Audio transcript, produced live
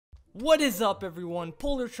What is up, everyone?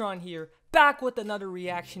 Polartron here, back with another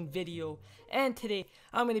reaction video, and today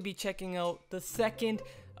I'm going to be checking out the second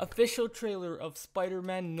official trailer of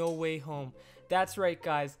Spider-Man No Way Home. That's right,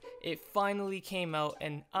 guys, it finally came out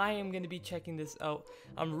and I am going to be checking this out.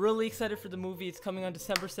 I'm really excited for the movie. It's coming on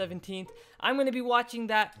December 17th. I'm going to be watching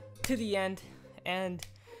that to the end, and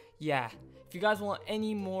yeah, if you guys want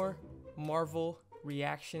any more Marvel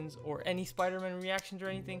reactions or any Spider-Man reactions or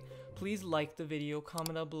anything, please like the video,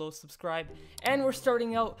 comment down below, subscribe, and we're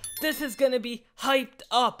starting out. This is gonna be hyped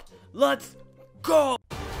up. Let's go.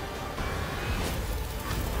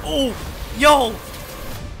 Oh, yo,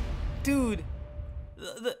 dude,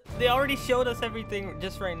 they already showed us everything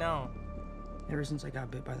just right now. Ever since I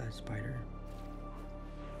got bit by that spider,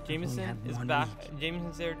 Jameson is back.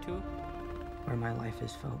 Jameson's there too. Where my life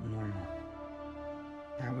has felt normal.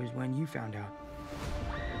 That was when you found out.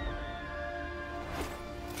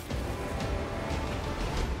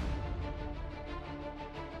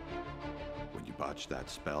 When you botched that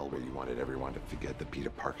spell where you wanted everyone to forget that Peter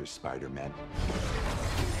Parker's Spider-Man,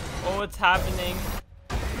 Oh, it's happening.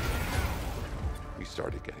 we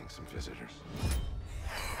started getting some visitors.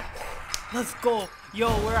 Let's go. Yo,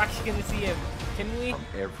 we're actually gonna see him. Can we? From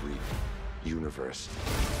every universe.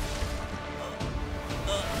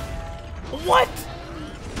 What?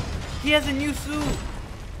 He has a new suit.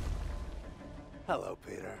 Hello,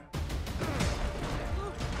 Peter.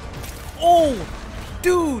 Oh,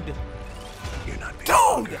 dude. You're not Peter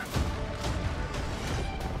Dude! Parker.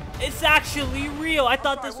 It's actually real. I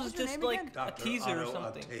thought this was what was your just name like again? a Dr. teaser or Otto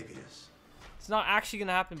something. Octavius. It's not actually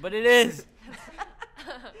gonna happen, but it is.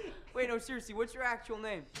 Wait, no, seriously, what's your actual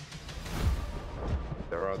name?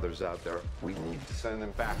 There are others out there. We need to send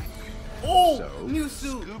them back. Oh, So, new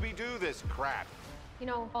suit. Scooby-Doo this crap. You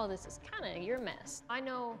know, all this is kind of your mess. I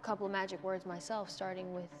know a couple of magic words myself,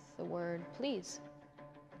 starting with the word please.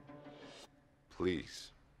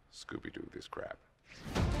 Please, Scooby-Doo this crap.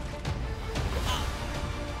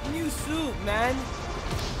 New suit, man.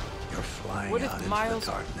 You're flying What if out into Miles-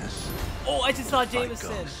 the darkness. Oh, I just saw like Jameson.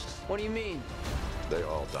 ghosts. What do you mean? They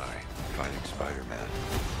all die fighting Spider-Man.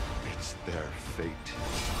 It's their fate.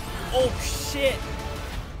 Oh, shit.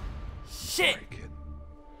 Shit. Sorry, kid.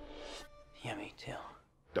 Yeah, me too.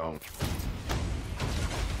 Don't.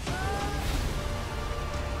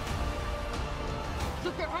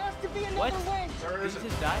 Look, there has to be another What? way. Did he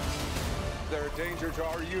just die? They're a danger to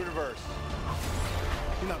our universe.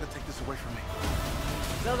 You're not gonna take this away from me.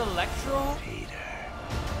 Is that Electro? Peter,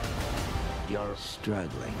 you're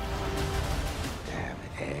struggling to have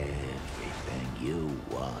everything you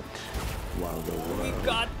want while the world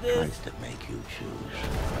got this. tries to make you choose.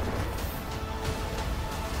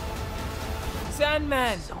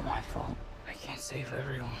 Sandman. It's all my fault. I can't save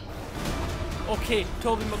everyone. Okay,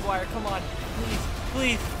 Tobey Maguire, come on. Please,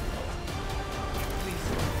 please. Please.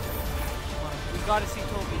 Come on. We gotta see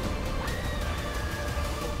Tobey.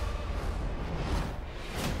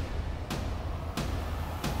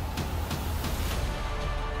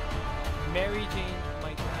 Mary Jane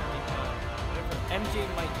might die. Whatever.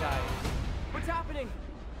 MJ might die. What's happening?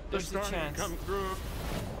 There's a chance. through,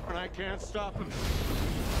 and I can't stop them.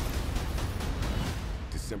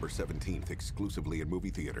 December 17th, exclusively in movie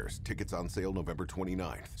theaters. Tickets on sale November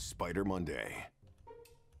 29th. Spider Monday.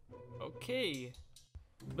 Okay.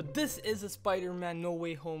 But this is a Spider-Man No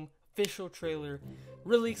Way Home official trailer.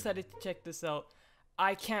 Really excited to check this out.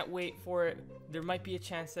 I can't wait for it. There might be a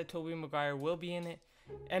chance that Tobey Maguire will be in it.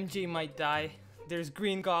 MJ might die. There's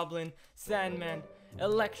Green Goblin, Sandman,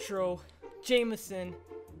 Electro, Jameson,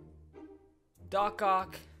 Doc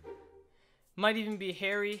Ock. Might even be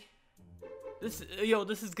Harry. This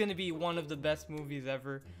is gonna be one of the best movies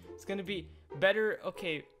ever. It's gonna be better,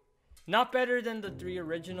 okay, not better than the 3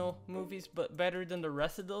 original movies, but better than the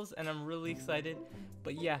rest of those, and I'm really excited.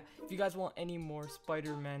 But yeah, if you guys want any more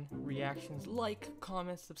Spider-Man reactions, like,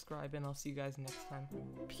 comment, subscribe, and I'll see you guys next time.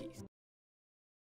 Peace.